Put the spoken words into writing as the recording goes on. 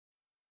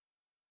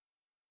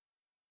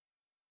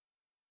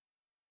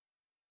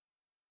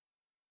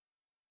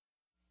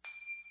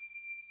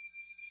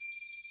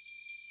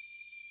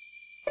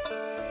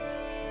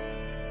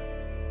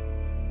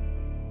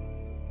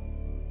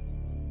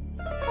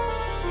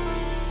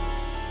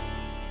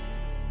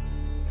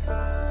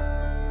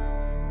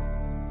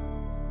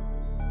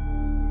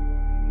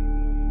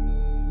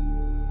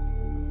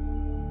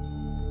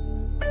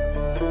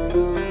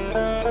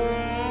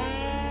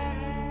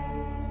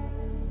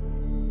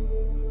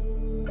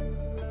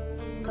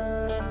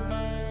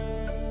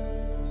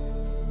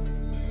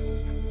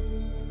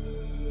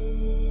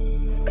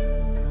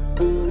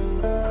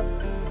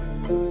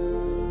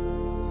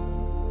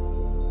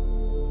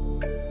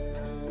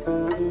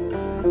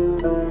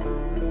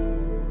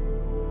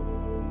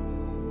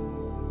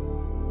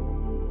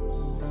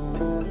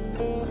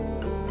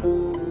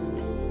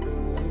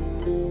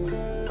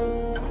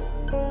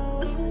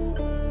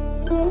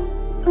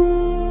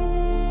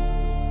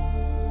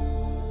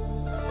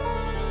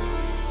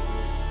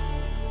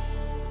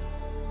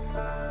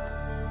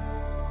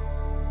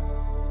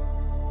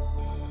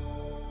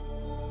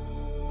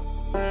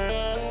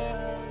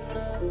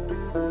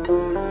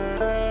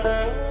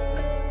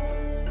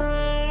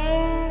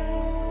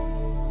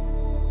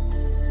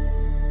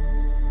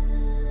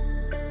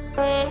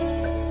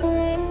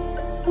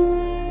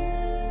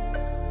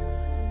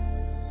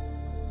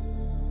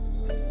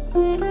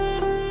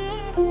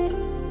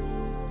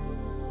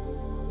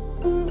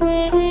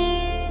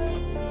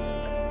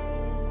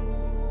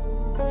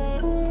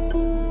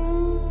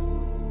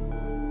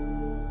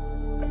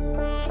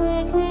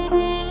You're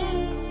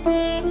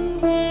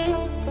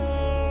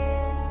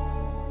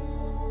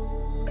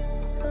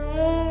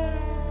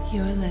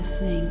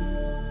listening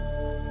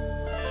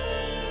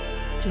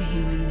to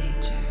Human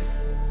Nature.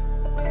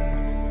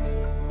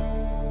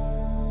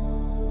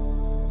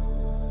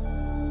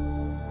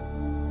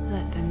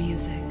 Let the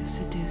music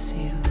seduce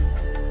you.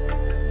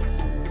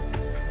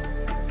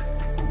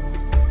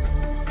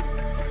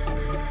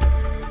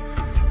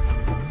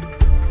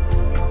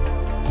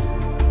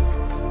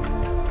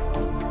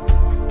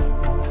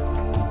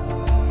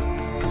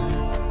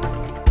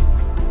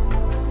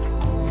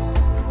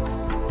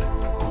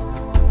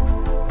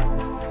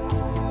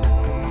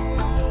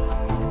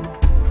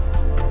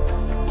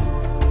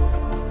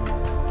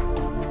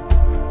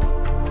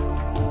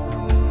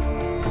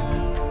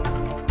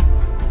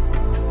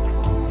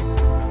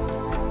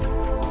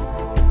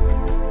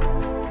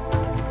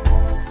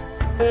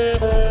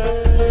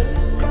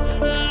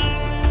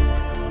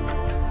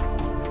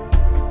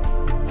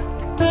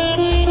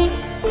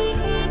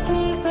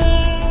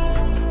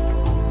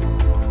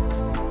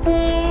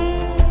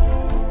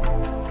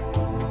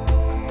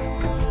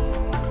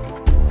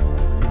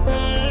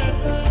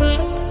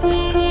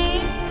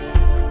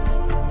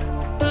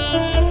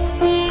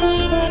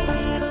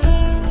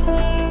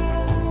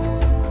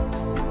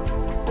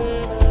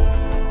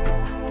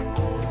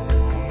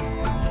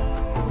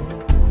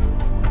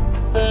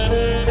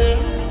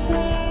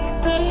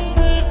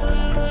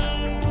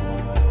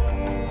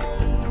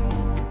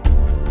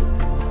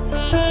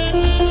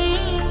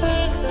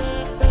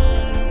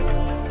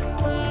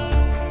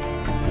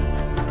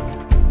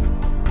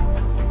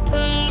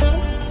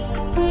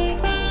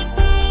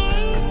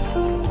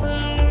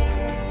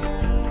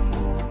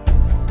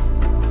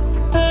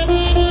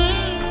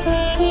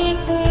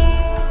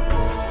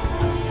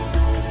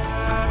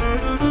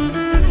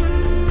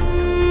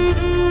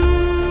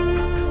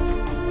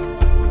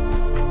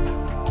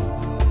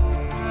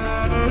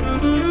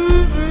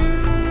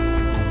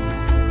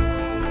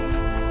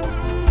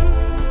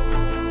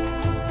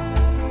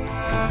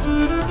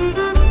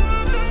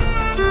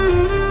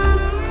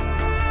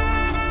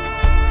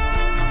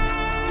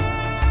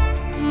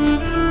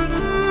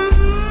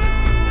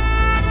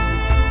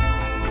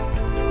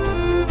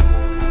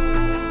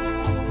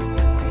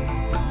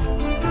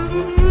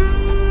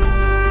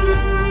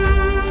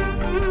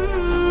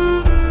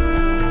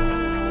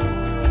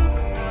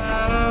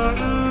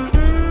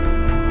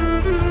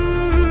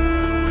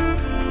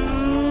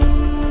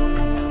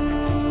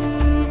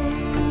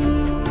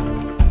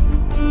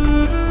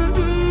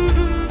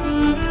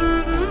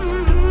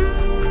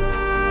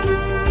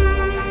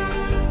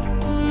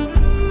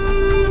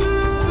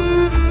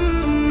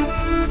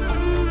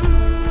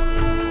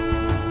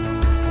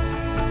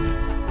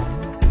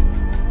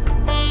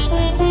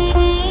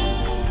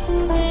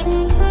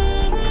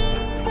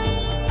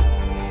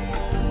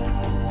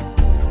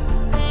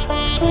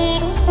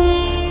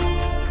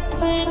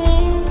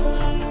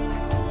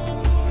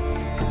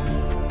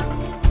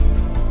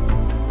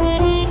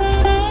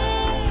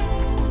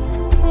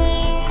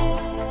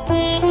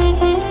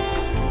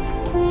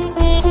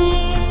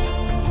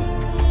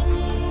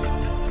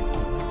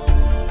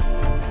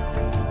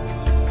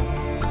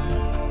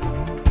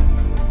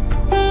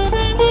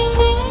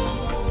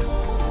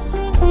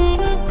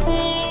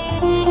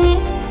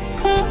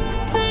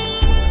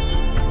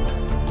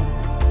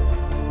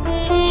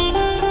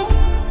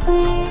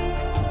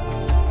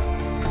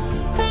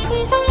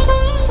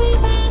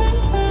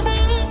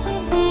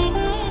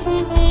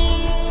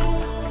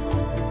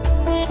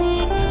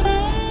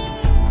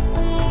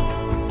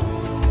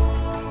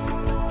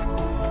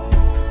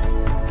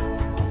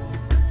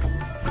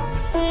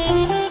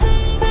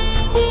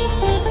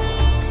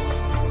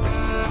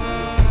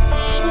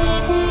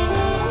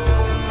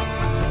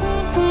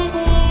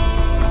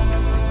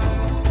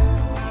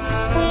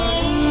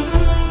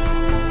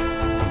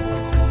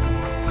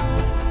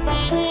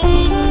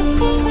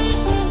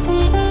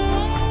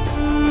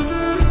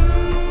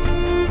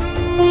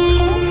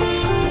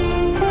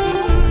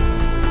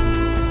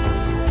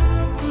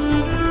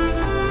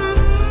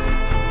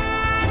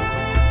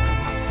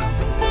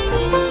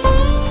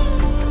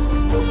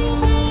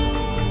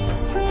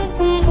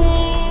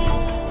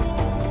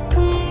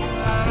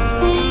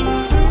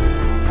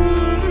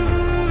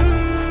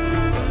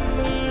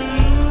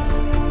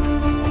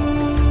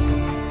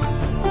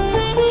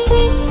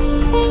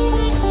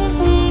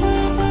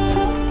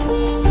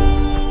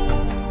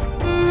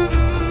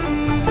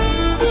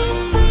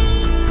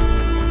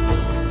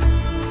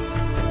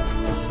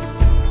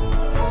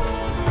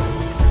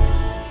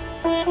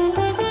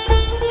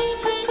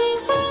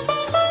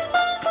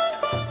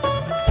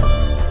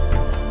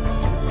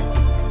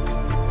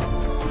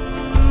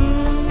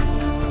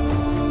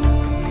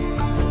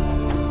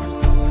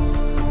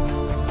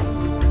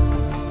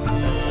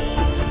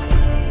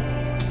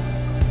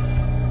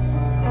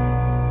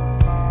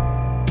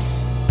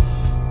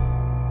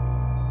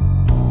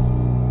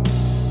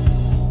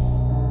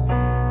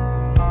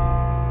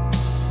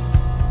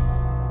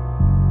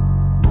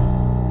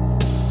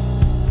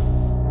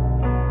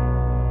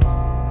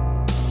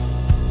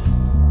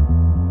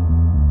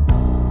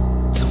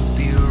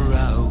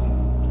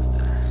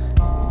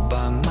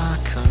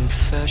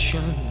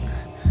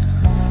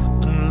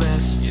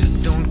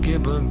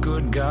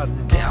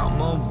 goddamn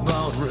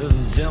about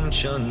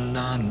redemption.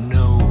 I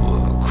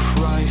know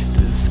Christ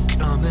is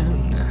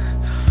coming,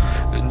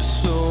 and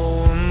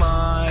so am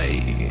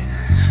I.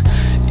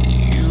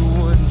 You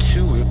would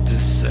too if the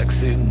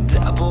sexy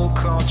devil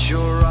caught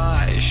your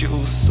eye.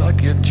 She'll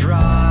suck you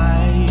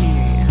dry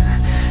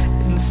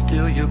and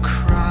steal your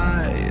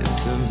cry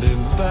to be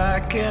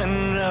back in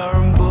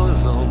her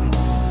bosom,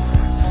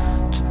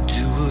 to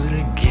do it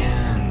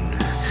again.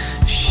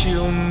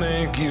 She'll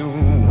make you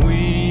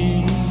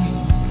weep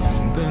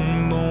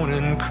and moan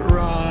and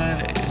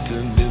cry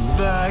to be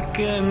back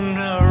in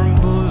her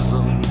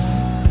bosom,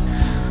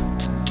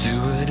 to do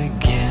it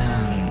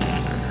again.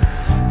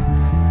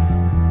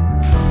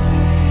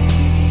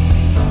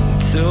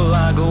 Till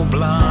I go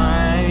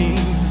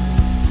blind,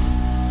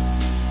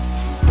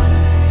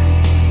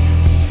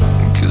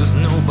 'cause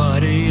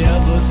nobody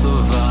ever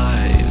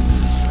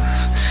survives.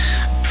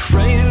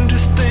 Praying to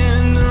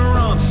stand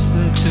around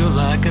until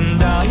I can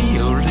die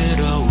a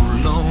little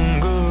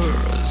longer.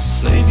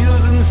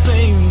 Saviors and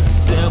saints,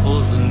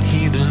 devils and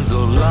heathens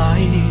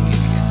alike,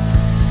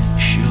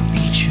 she'll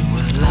eat you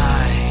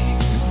alive.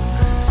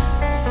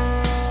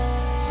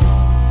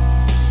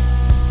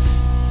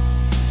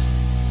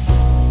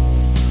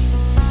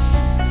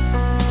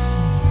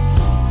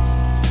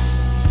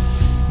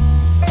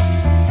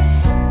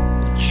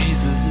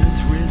 Jesus is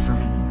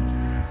risen,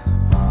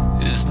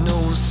 it's no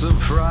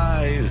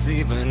surprise.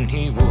 Even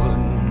he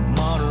would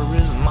martyr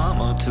his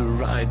mama to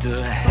ride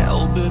to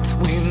hell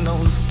between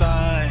those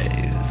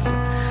thighs.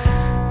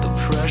 The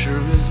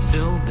pressure is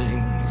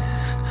building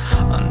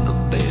on the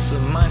base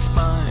of my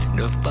spine.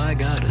 If I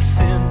gotta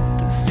sin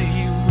to see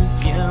you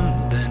again,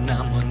 then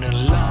I'm gonna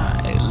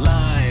lie,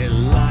 lie,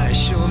 lie.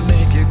 She'll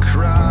make you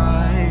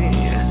cry.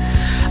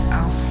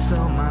 I'll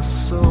sell my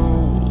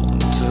soul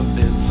to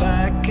be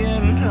back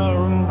in her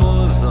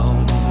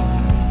bosom.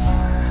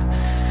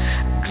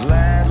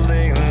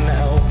 Gladly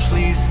now,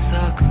 please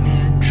suck me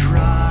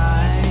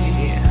dry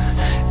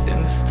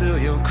and still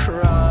you'll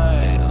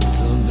cry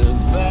to be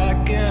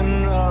back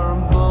in her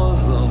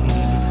bosom,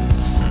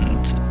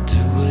 to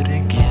do it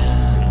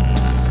again.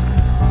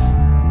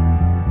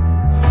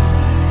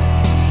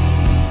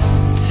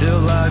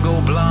 Till I go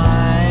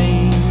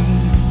blind,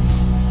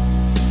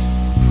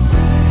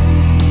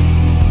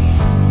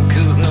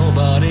 'cause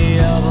nobody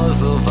ever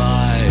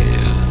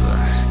survives.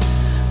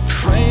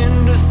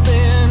 Praying to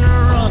stand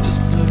around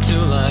just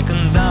until I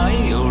can die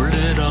a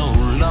little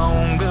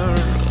longer.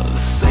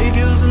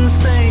 Saviors and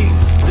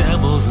saints,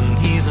 devils and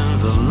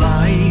heathens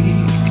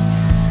alike,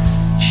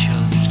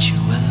 she'll eat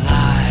you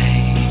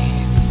alive.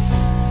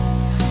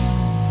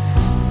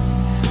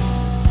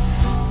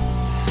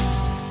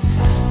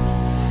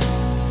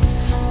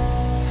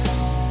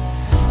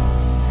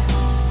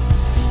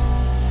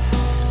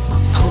 My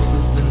pulse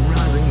has been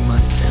rising,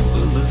 my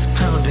temple is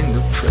pounding.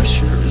 The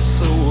pressure is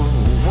so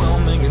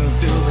overwhelming and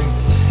building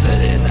so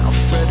steady. Now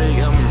Freddy,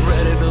 I'm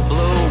ready to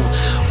blow.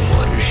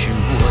 What is she,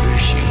 what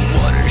is she,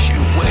 what is she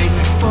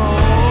waiting for?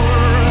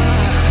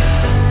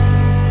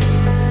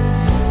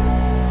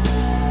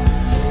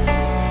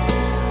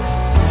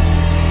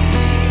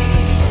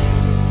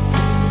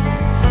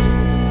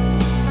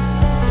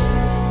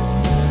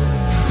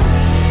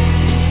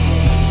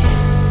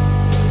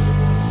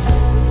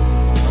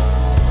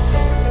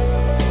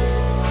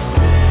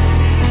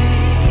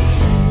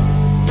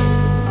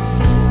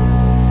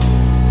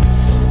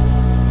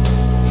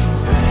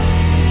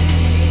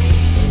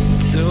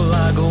 Till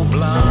I go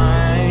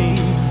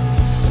blind,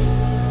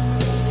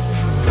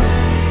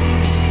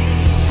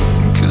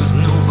 'cause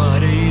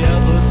nobody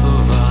ever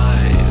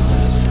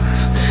survives.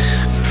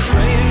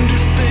 Praying to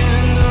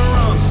stand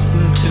around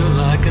until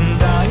I can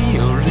die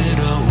a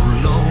little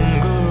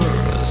longer.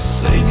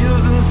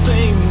 Saviors and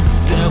saints,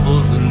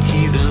 devils and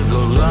heathens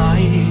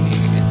alike,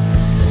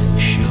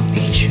 she'll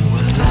eat you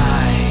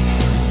alive.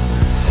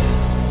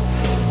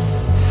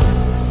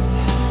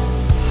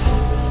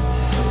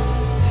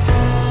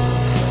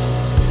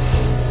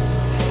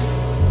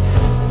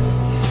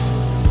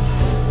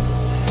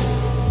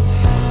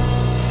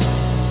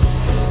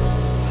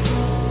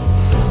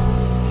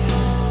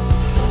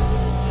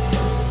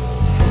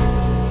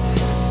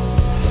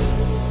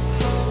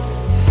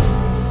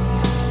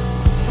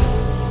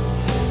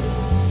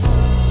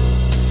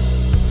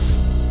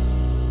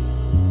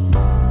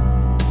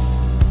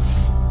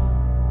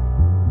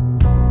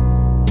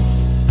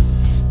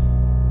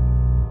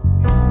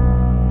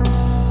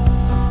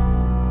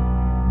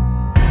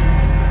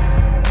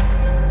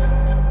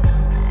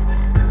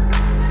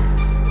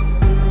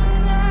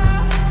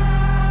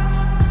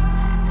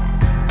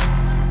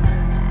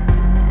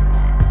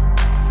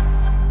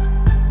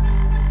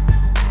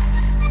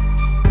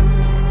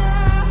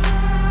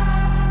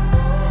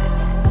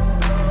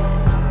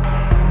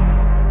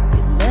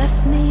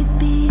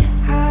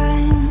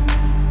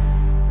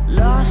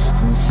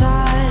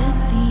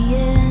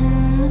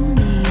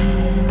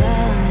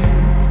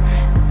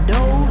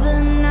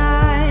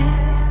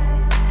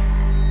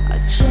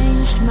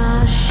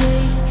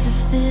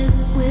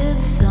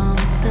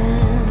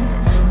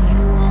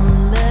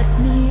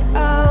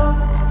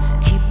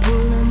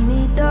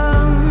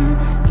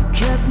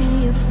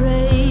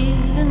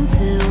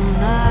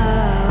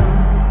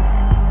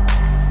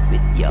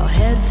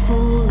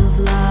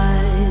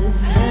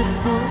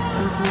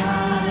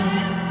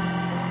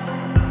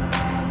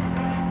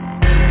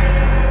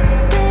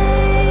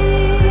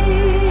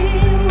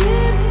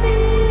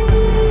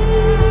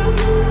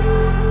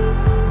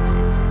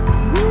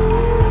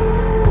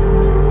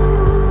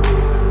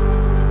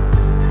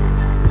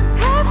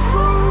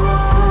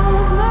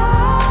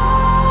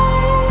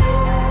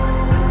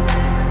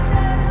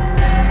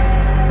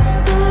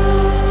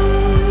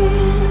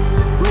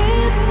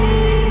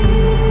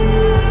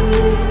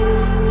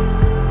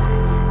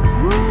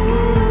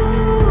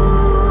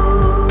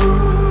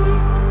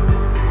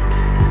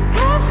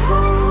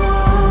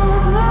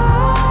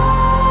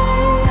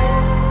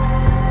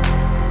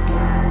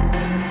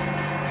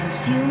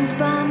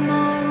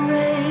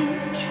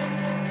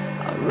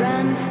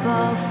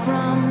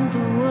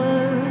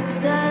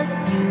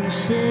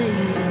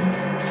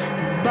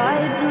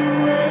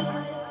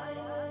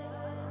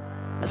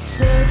 I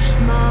searched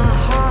my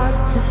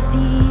heart to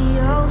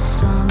feel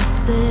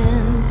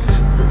something,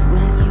 but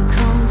when you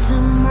come to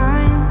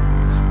mind,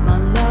 my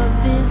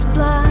love is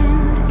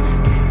blind.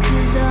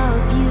 Because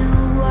of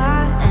you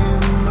I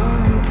am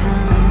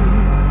unkind,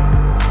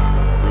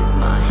 with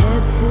my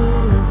head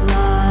full of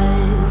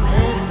lies,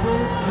 head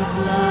full of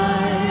lies.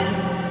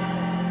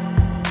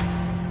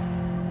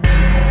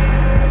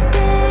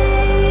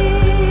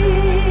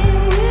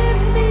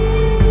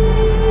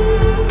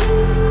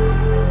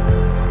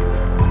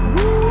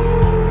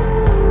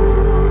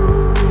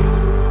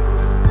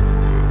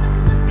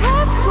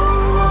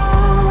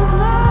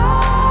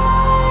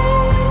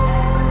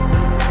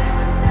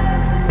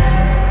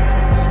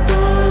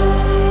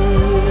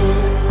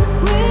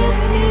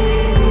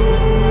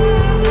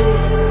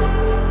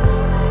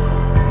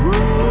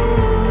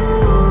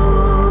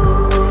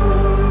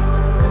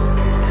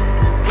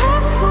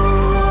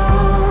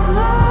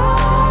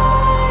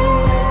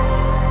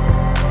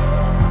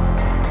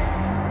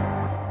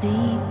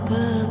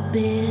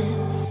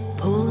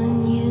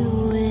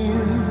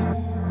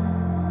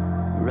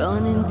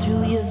 Running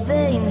through your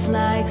veins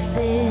like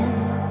sin.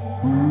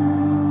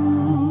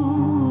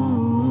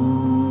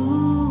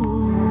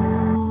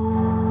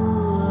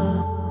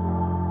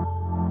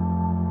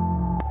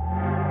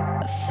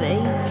 A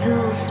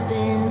fatal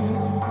spin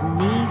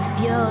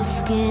beneath your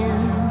skin.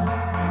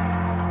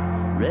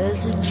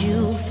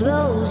 Residue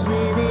flows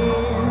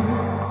within.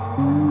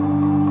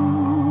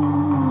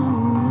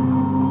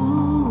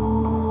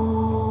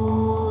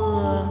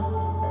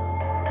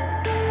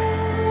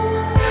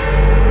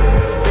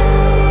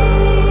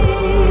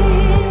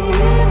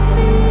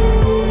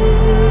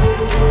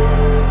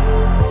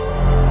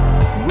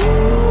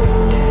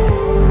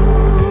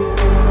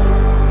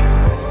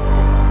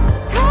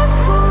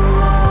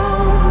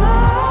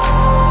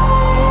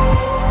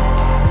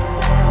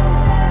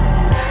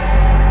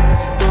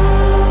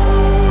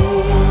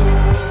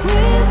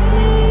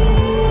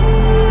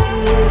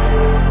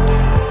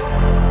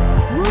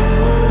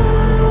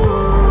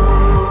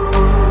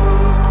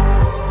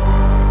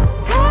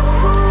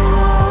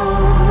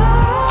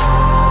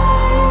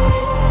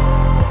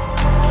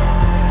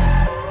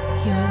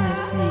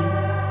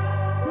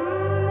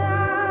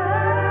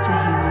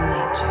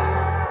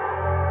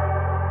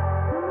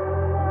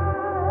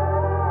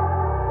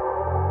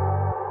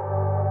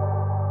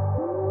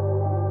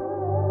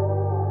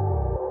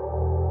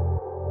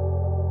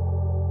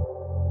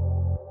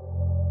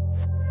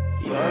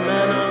 Your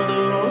man on the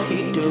road,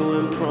 he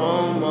doing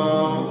promo.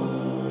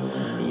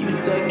 You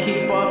said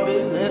keep our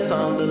business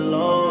on the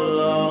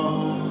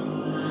low.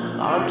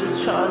 I'm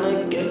just trying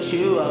to get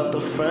you out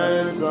the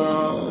friend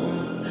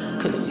zone,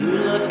 'cause you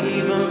look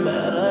even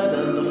better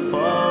than the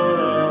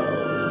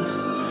photos.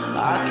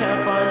 I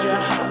can't find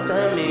your house,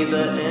 send me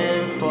the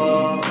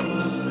info.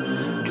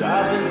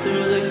 Driving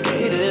through the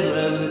gated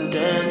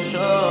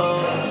residential,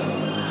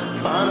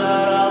 found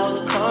out I was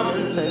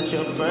coming, sent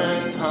your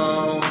friends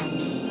home.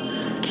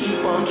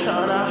 Keep on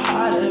trying to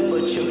hide it,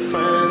 but your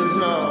friends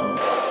know.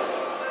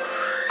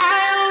 I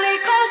only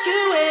call you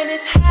when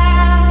it's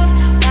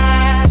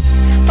half-past,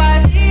 but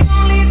the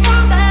only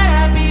time that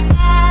I be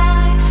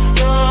by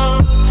your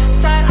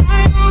side.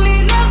 I only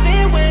love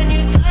it when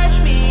you touch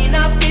me,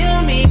 not feel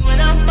me when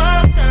I'm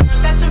fucked up.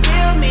 That's a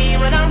real me.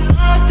 When I'm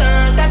fucked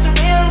up, that's a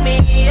real me,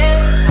 yeah.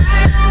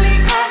 I only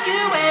call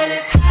you when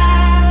it's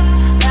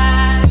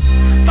half-past,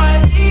 but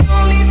the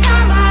only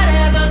time I'd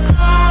ever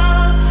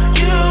call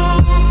you.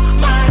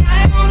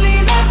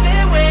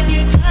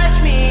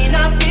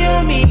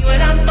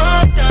 When I'm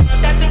fucked up,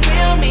 that's a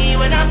real me.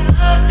 When I'm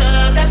fucked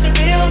up, that's a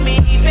real me,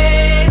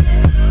 babe.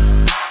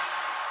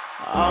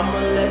 I'ma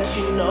let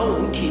you know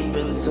and keep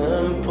it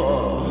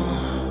simple.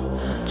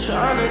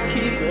 Trying to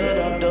keep it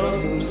up don't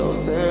seem so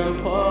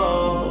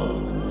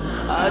simple.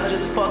 I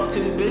just fucked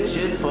 2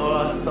 bitches before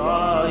I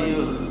saw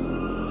you,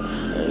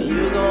 and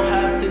you gon'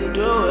 have to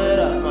do it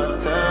at my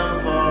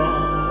tempo.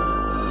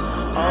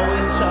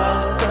 Always try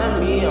to send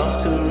me off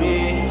to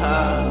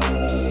rehab.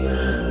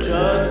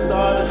 Drugs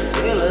started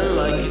feeling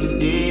like it's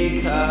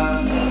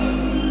decaf.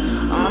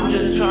 I'm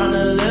just trying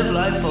to live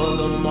life for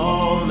the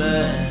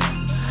moment,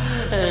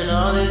 and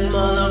all these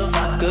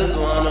motherfuckers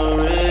wanna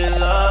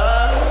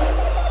realize.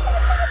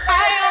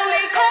 I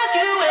only call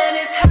you when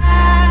it's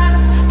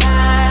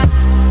half-past,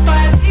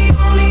 but the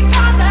only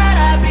time that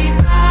I be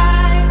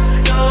by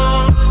your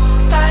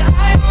side.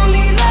 I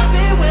only love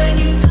it when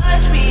you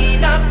touch me,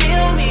 not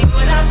feel me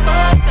when I'm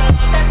fucked up.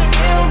 That's a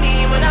real me.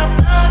 When I'm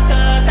fucked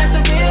up, that's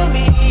a real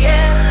me,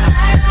 yeah.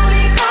 I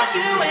only call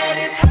you when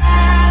it's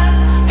high.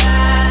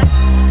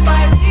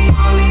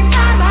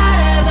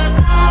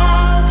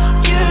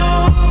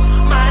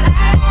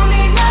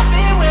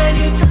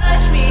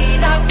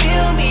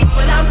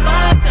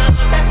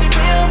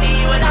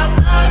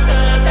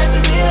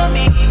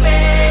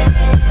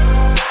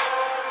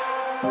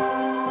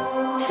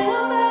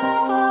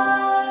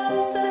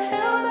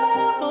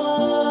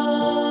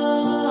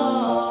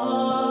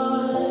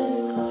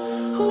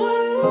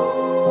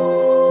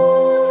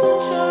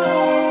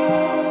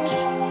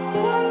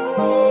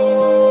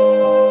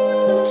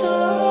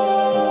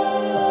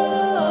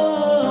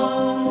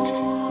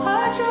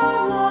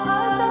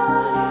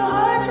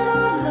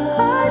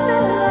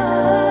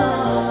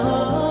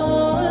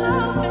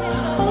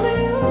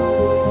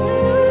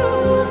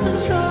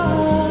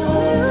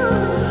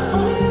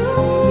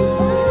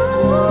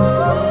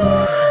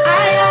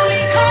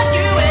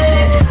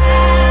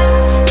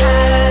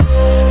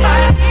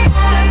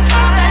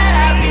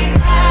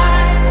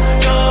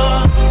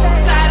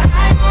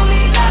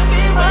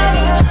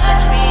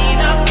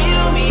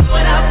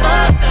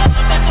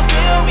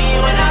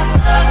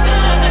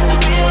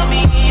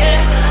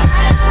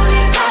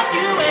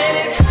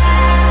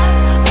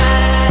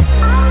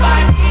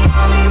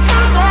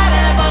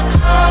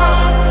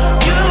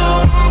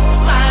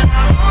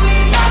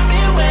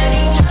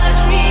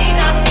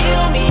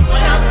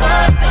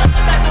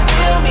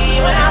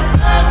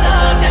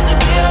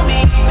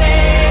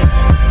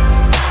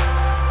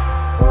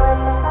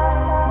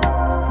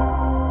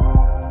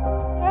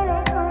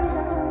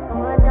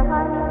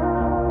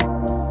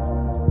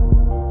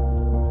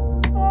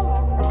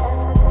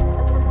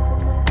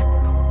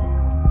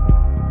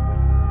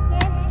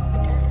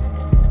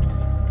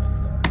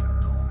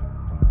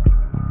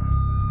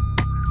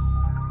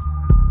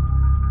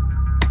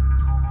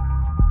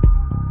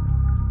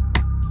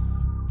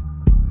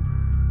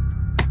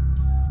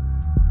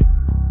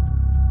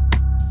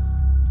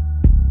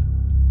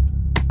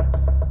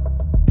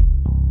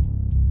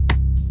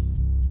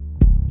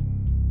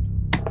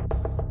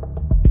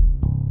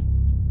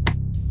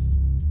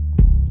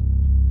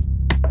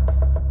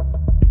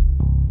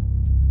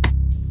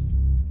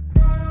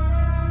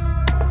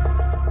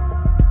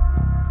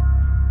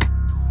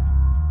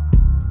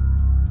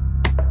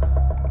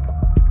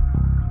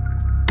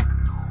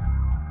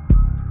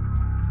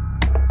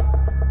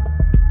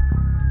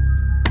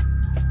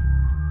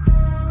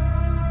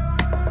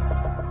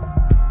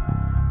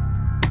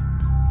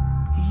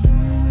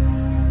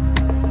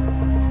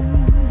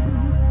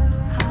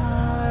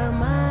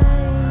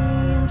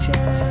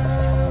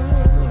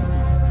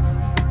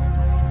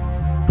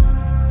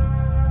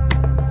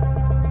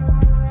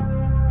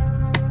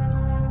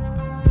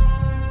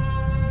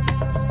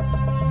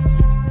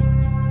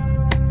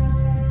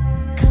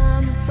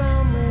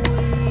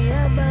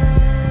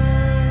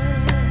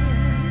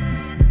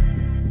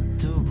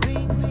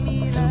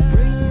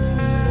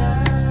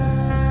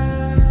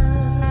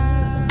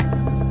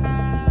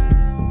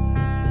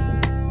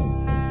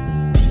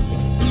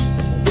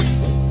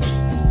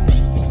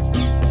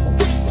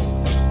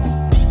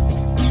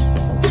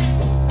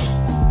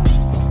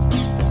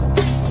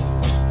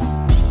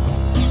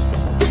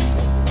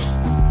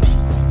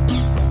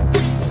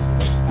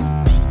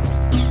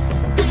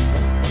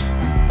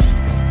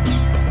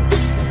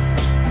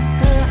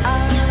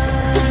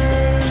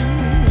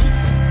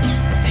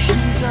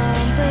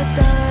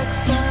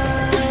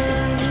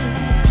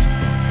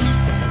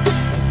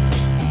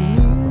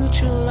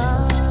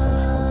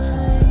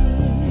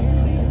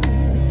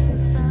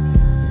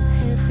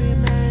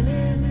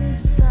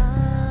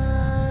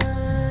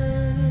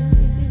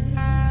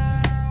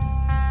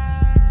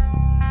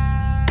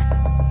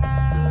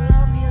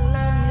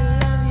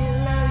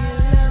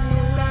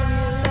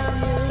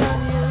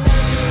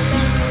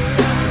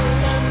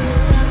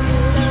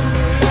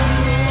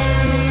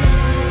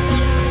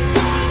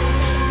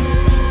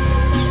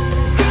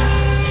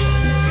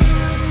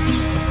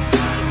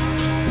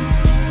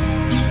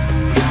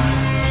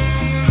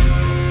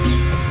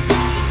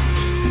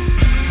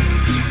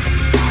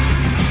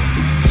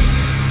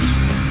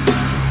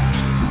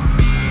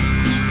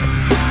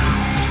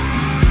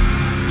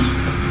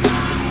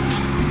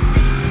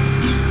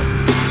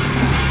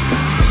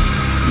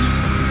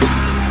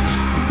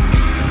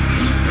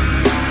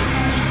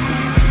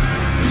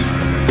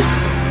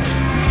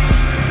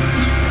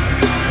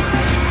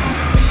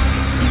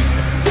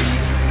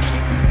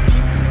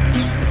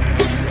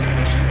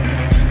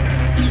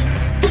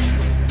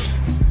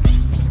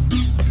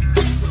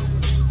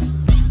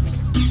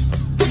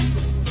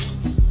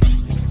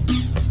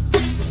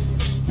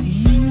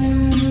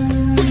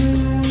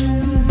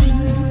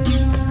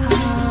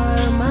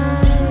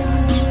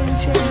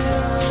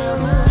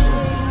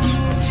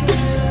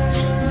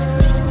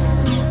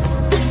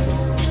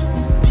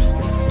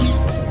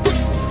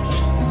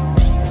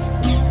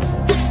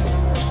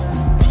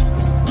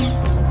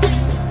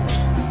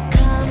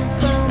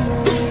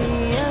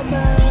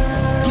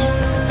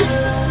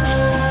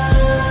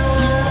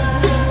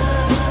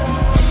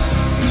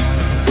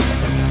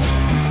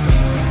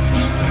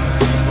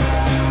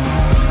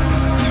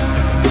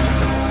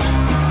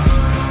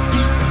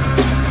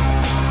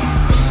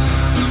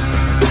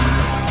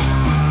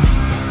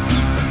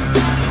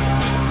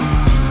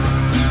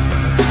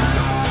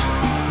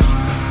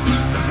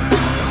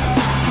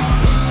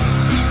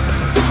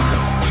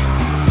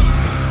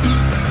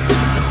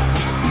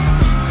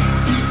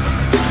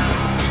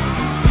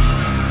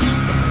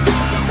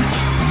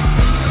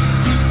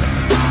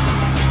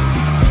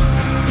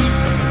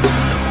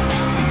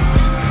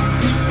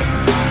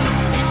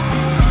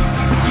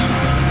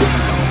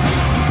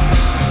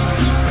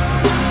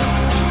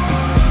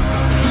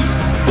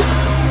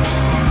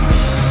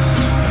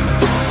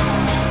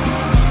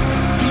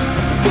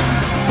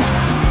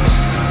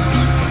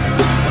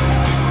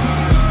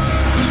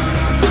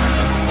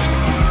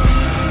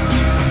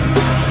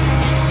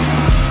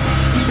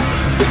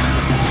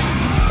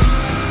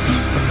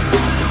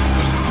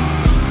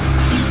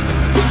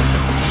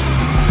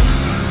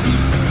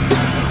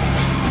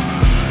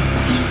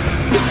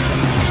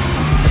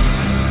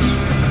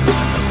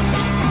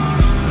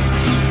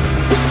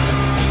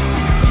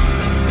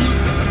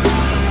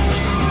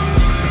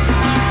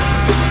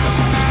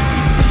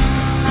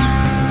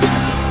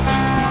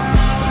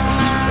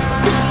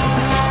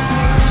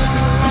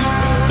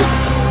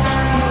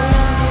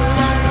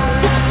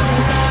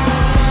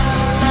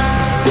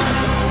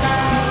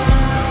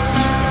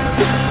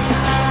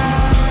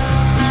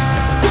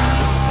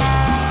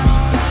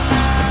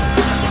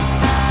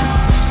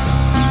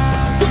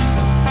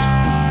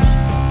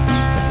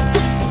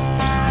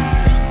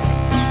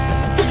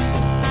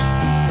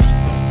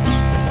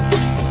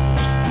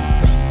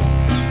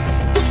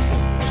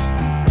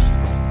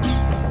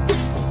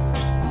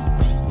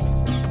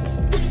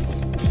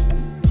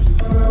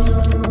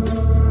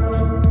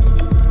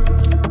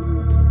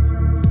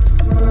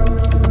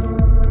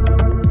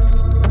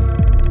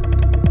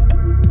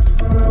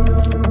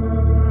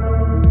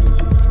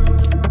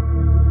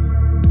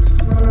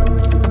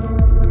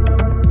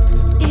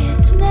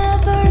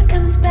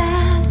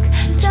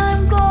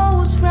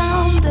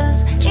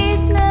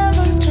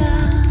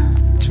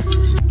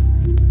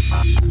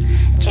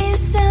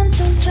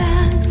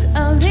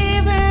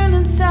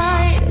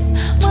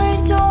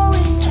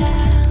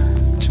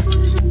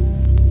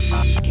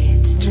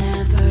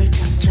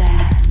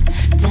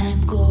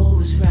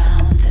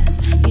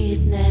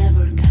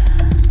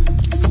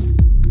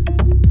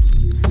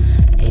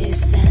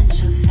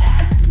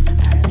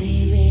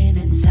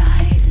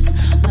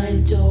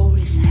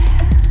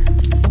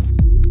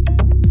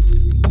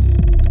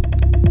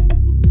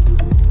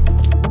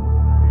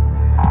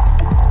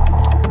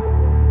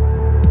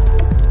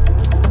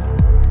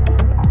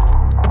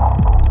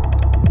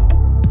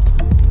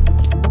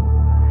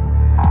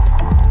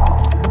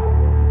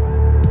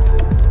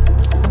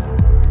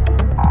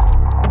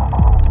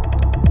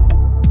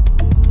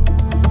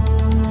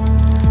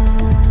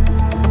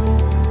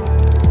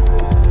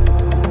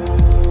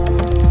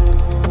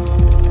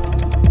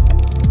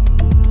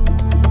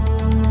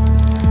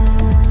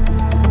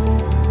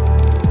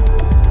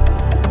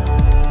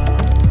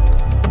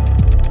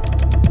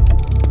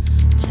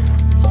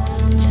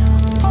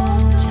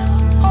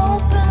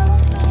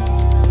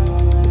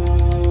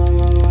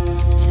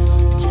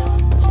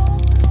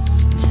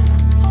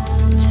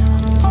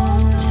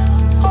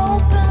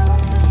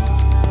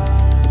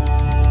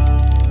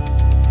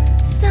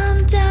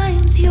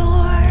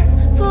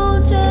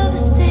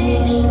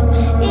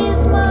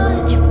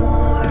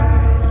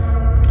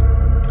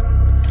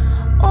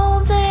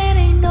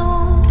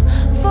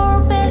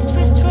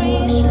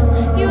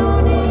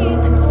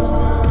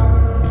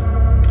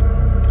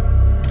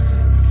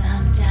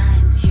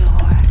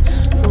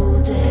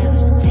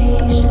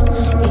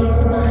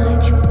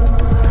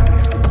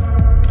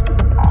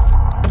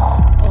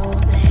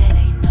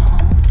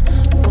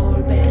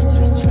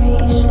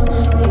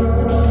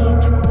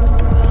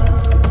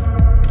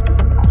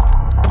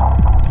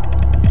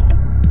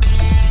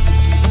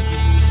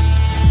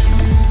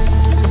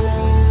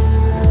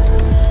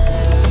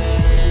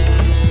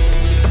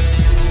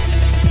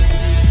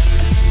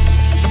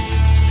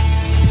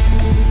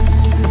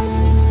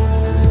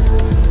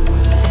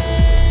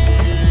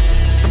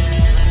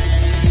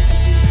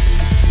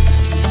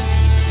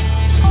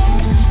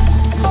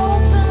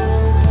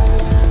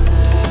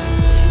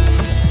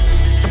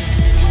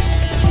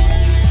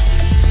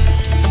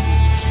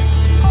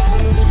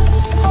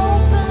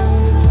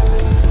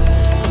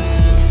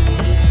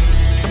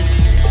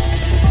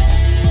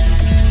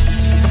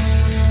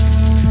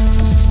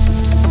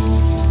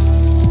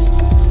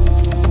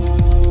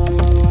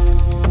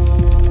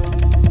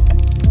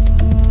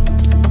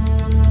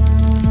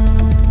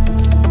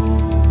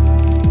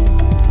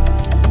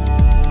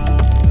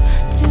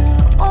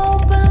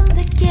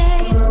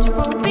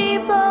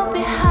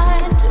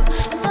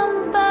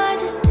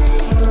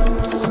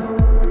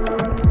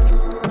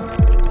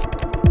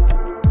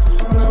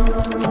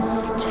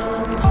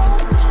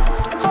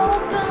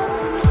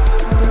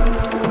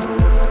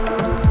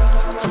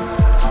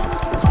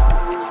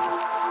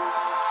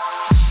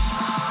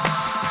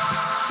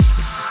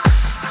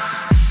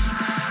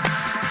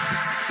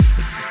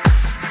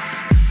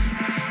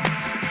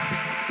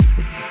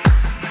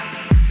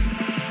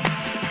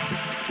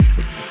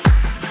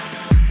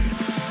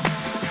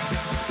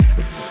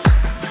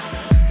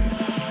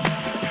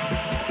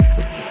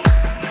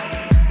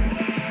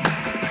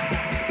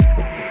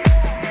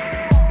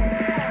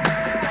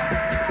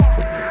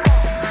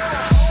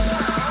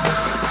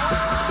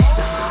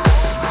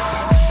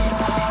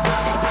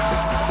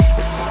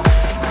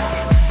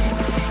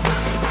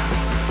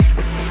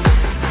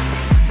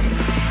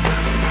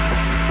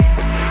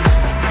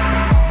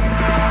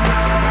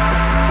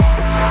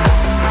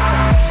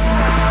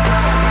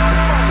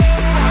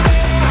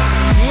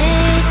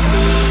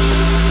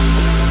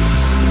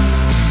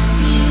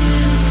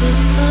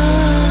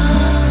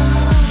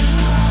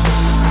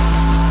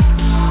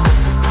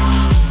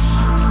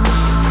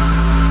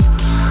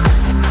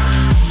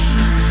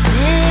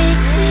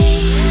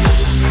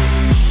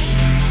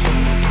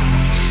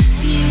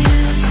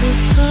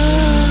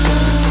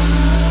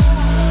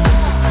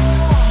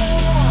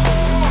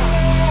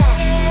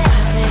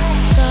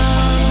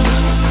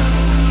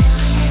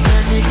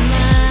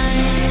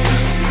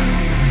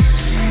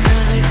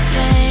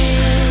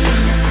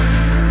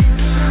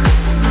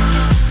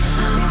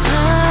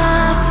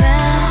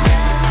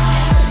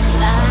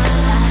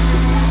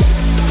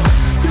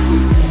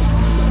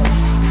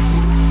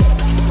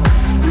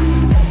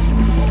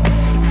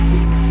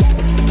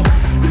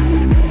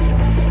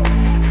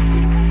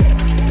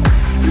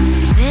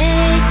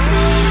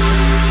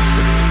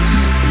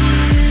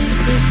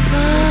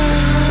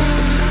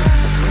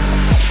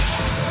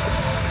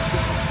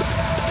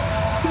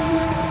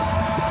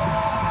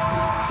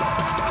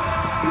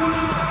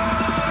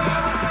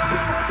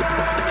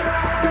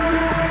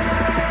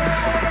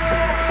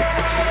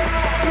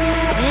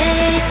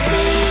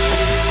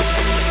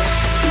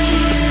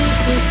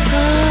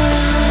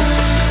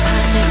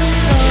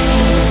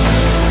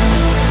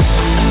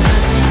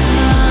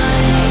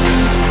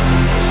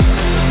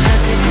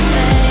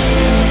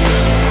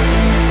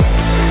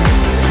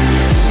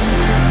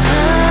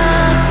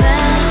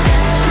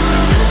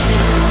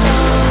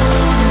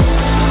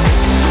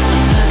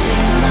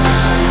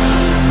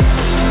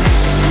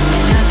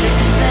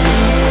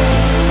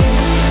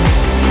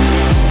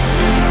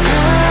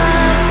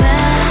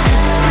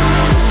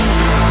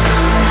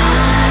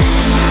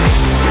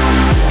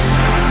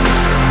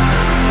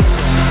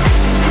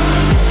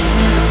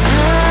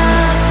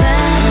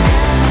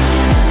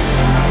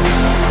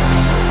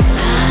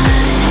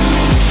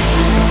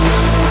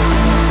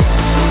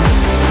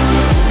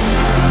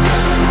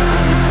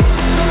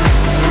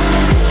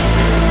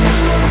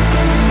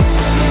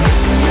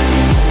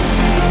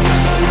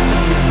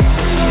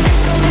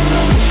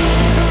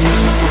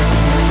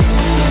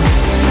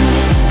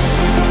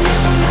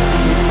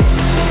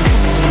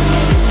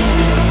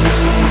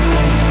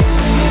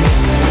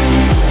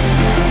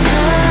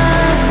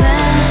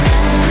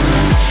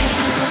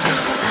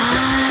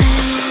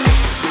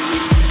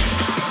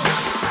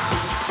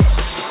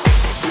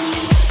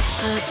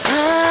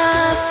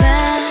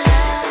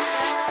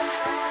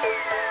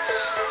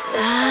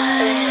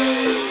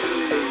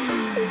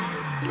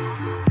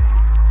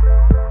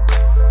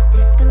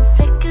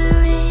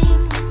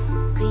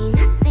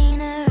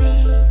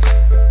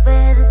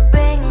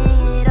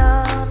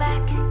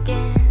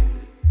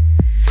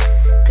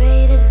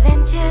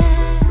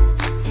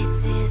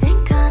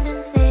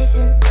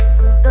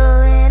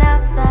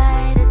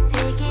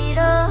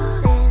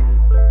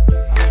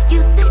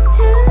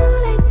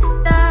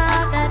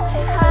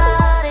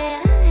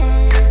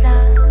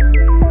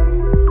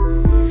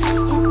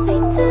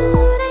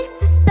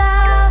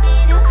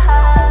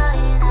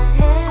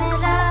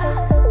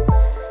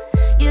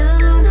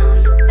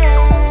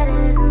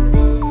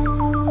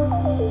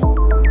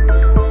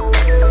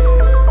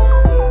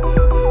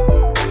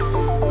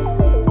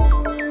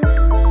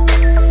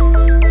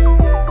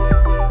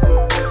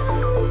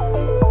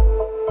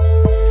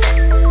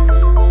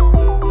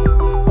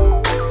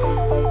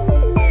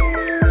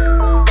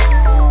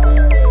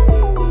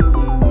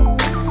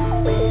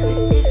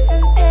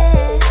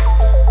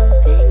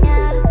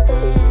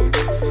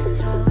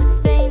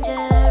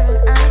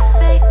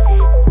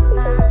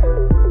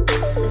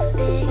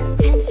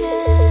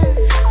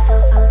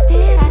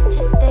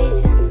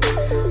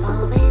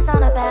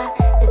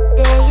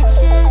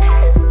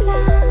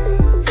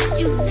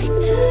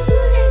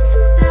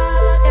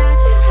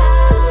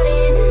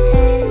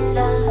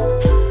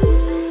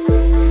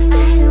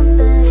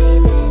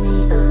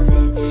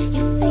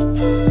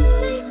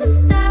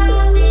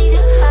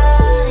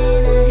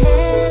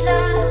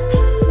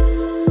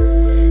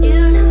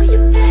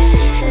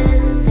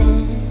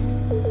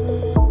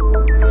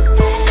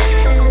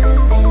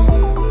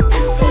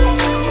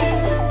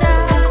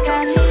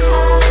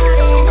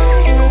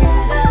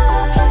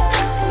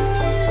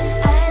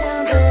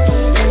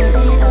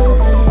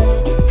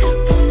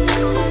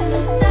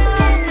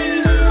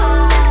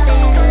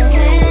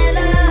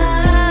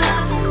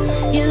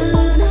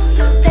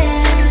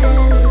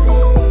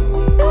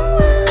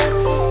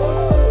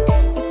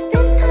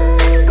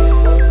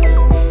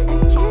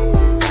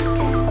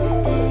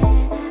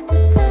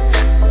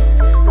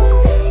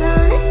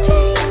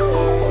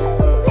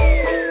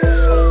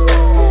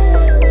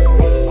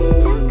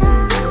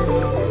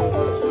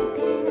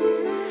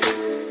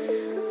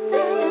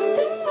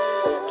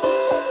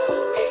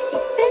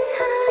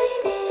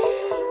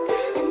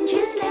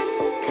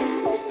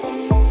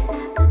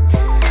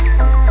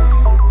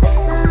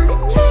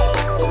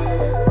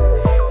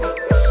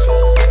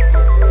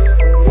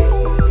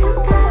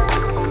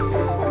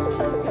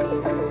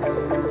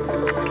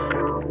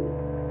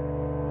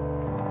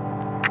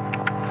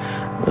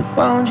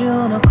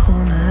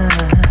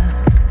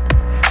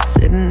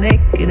 getting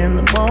naked in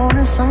the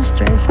morning. Some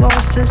strange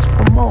voices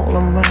from all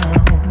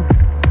around,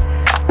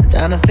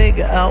 trying to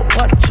figure out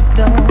what you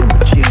done,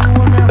 but you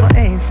will never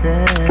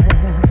answer.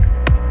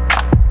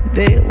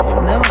 They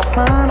will never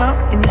find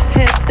out. In your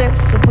head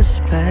there's a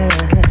whisper,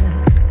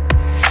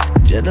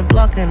 just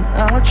blocking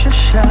out your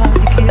shout.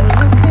 You keep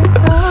looking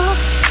up,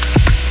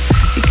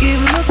 you keep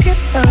looking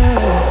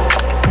up.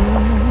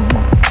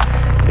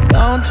 You're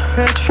bound to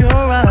hurt your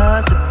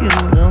eyes if you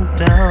look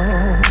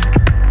down.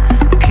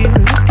 You keep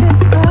looking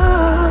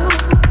up,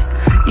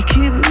 you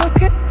keep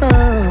looking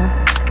up.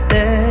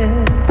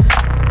 Yeah.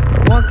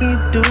 What can you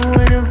do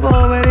when you've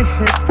already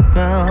hit the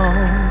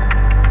ground?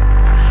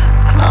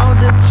 How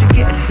did you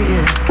get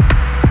here?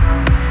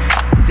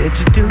 Did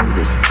you do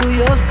this to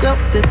yourself?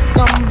 Did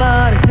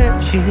somebody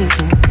hurt you?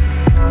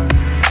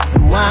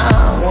 And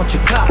why won't you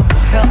cry for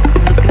help?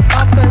 Looking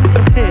up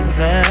into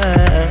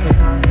heaven.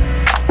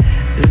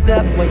 Is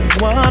that where you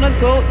wanna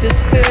go? Your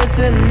spirit's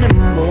in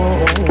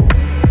limbo.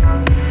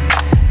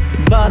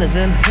 Your body's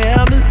in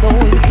hell below.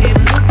 You keep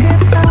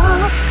looking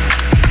up,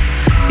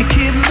 you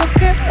keep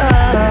looking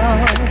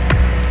up.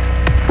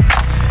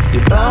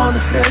 You're bound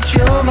to hurt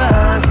your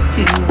eyes if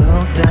you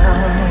look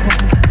down.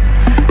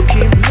 You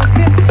keep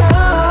looking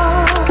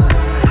up,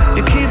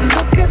 you keep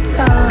looking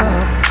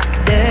up,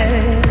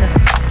 yeah.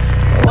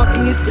 What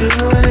can you do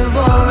when you've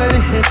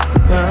already hit the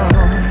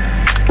ground?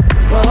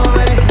 You've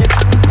already hit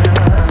the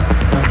ground.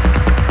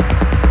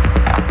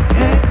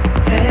 Hey,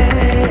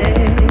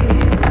 hey.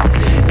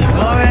 You've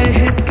already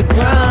hit the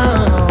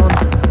ground.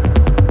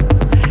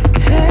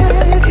 Hey,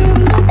 you keep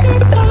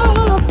looking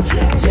up,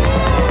 yeah,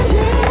 yeah,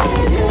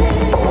 yeah.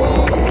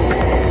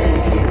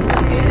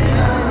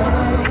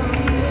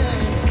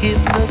 Keep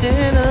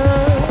looking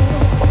up,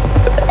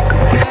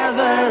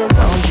 gathered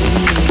around you,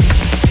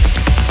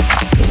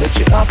 to lift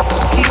you up, to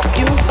keep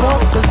you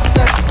focused.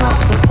 That's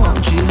something for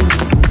you.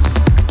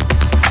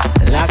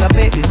 Like a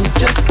baby who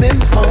just been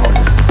born,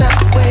 it's that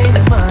way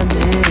the mind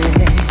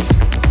is.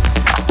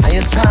 Are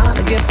you trying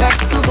to get back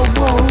to the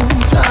womb,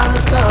 trying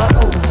to start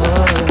over?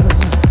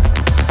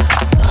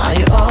 Are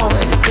you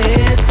already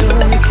there too?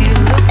 You keep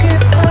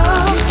looking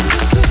up,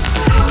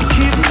 you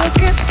keep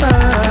looking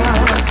up.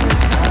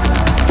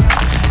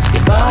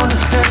 You're bound to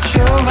hurt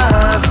your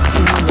eyes if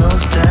you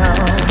look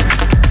down.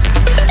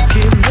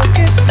 Keep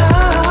looking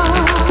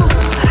up,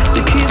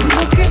 you keep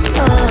looking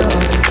up,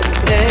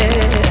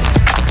 yeah.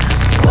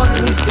 What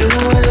can you do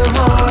when you've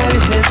already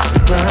hit the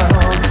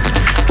ground?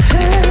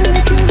 Hey,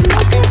 you keep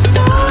looking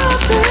up,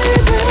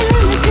 baby,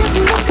 you keep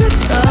looking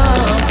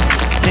up,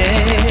 yeah.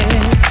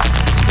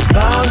 You're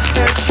bound to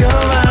hurt your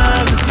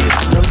eyes if you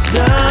look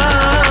down.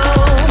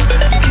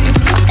 Keep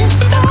looking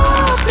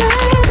up,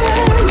 baby,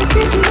 you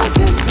keep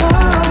looking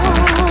up.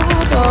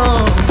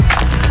 Oh.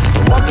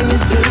 What can you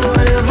do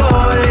when you've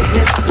already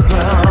hit the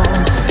ground?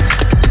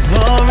 You've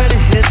already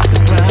hit the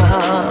ground.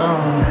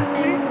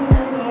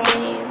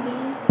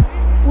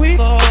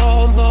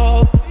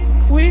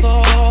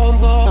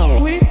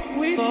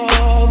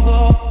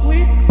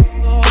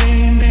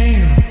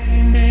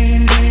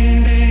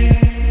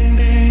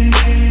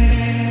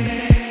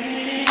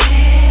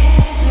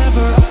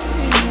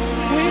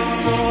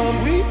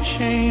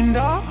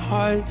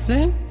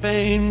 In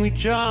vain we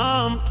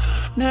jumped,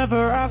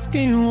 never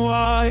asking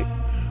why.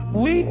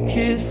 We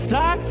kissed,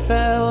 I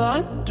fell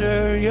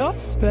under your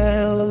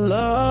spell of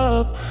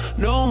love.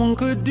 No one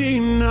could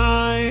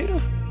deny.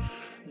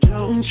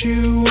 Don't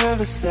you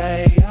ever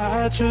say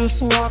I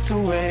just walked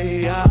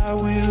away. I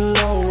will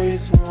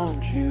always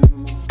want you.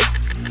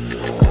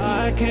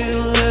 I can't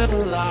live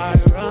a lie,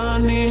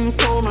 running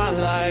for my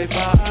life.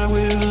 I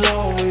will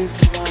always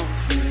want you.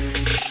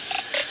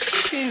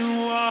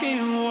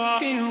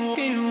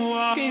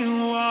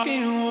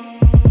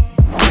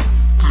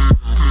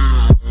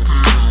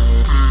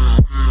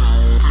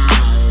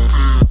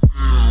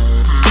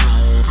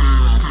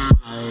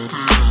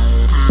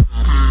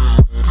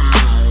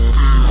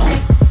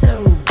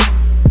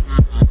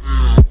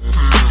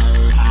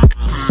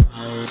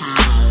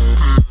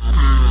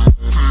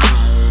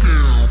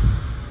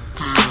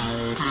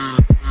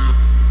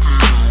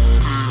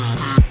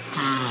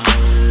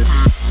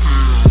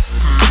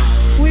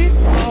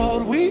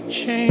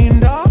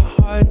 Chained our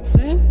hearts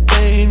in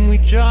vain, we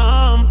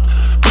jumped,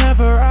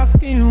 never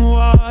asking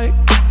why.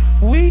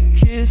 We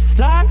kissed,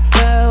 I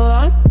fell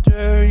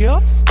under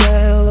your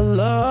spell of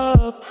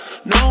love.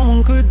 No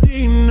one could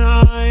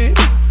deny.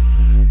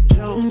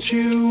 Don't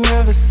you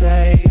ever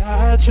say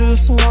I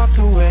just walked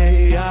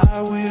away.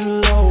 I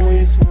will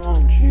always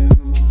want you.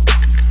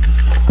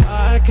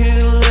 I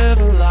can't live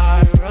a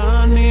lie,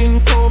 running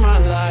for my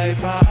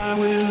life. I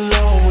will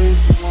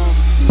always want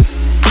you.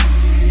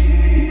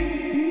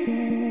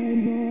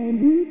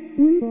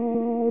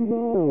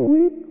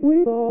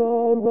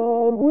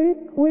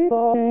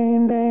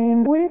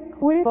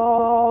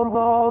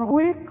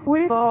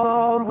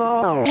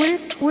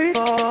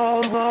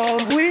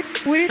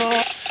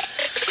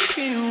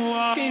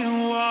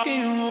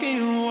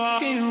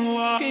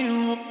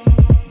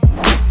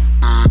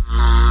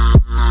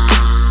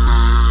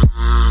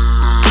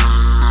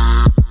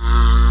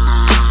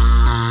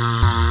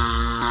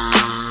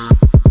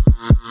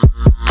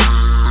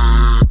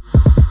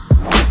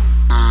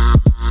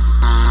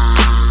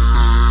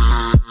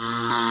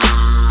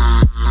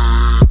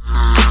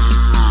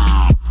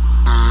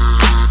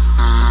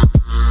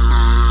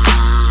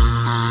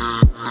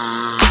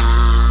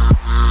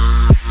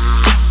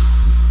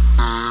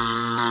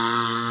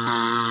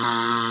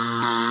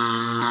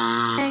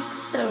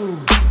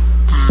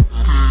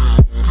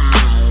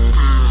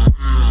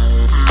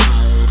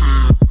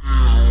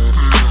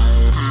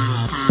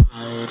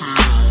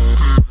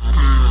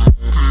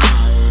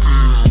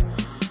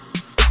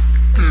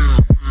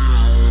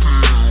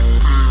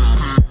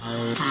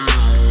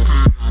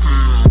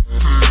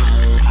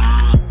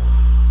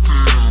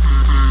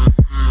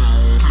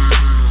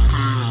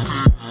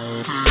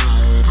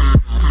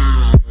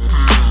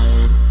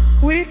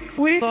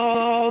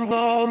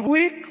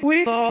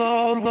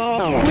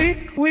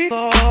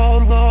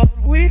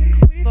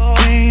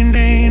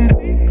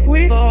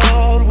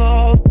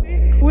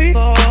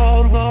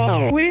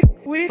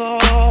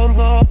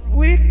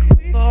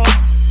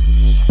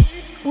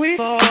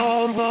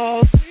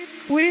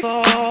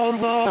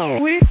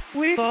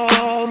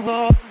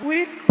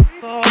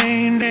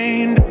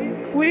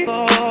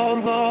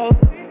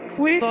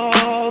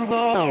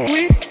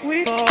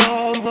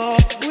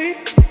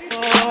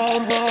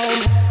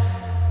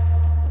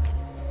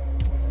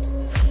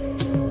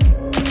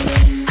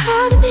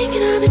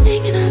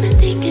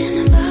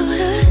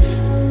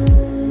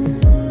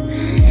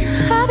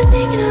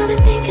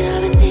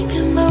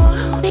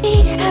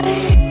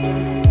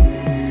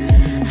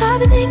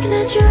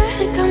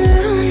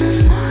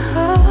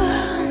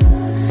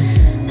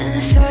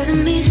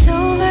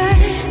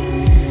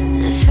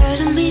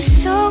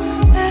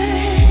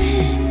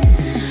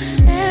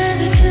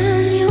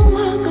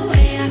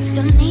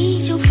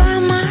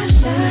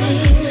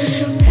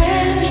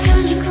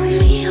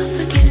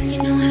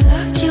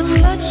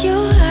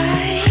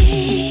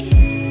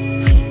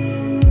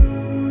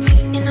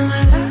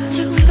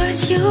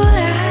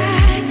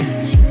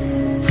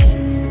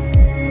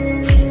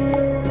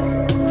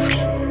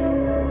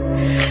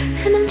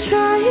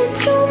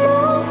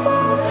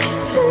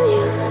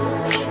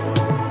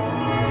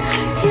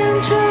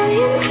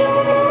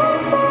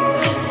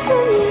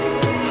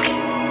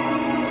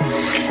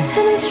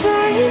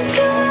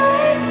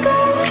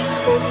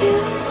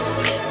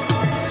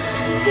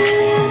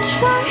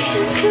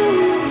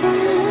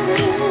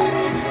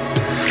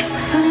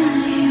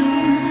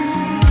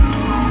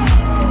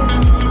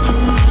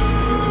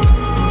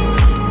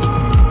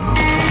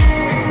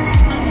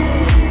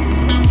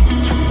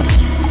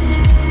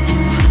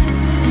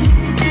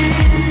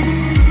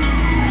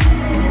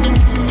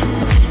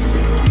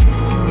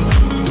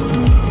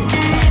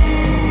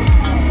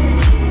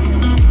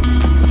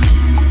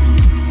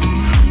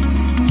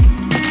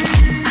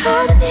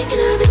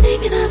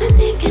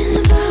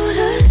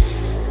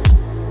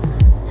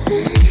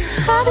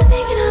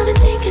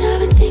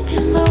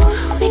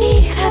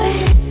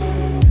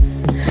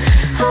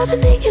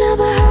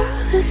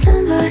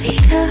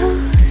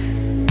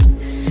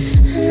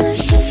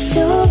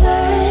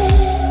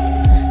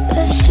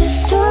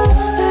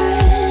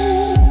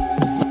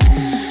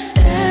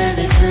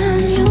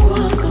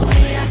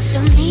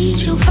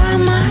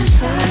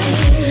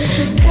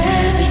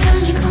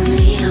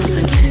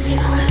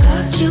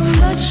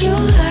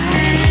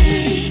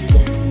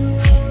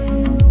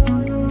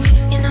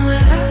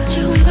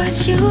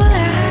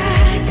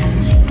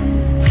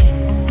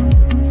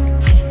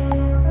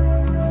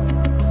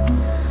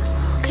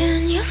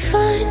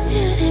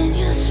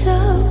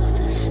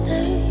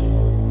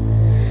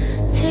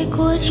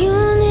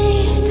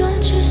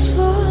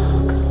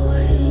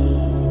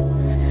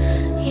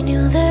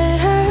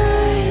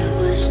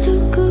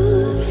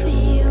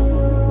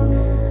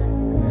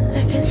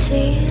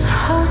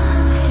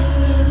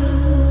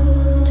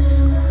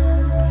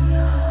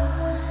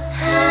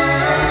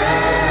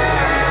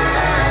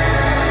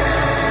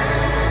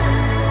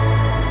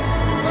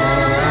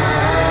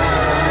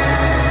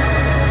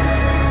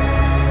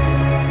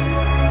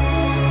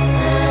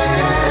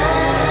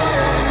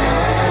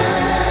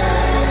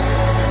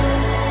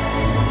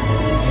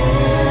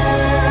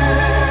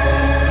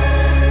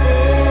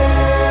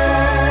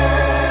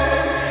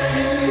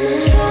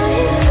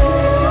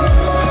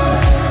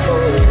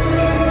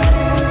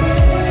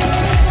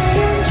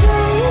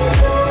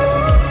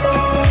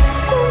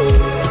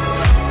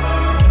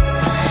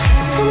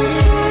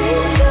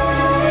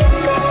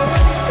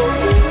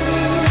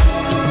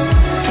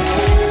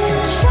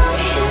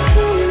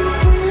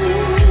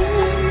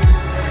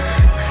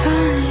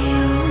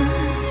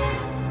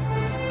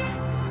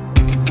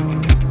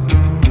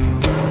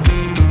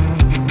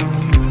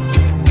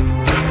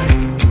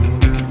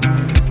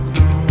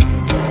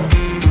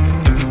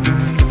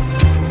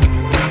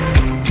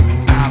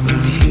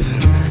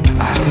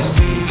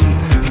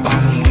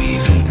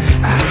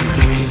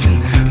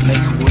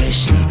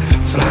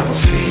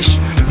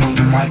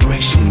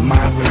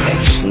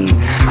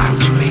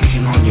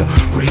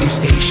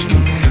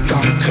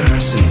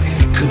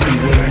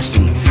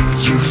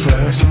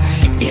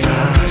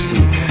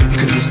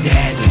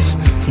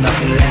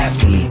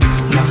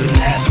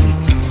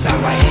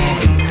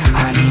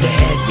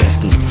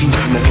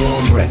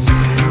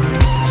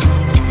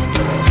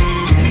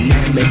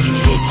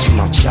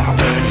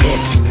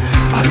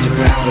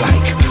 Underground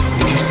like,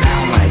 who you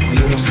sound like?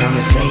 We all sound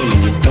the same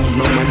and you don't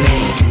know my name.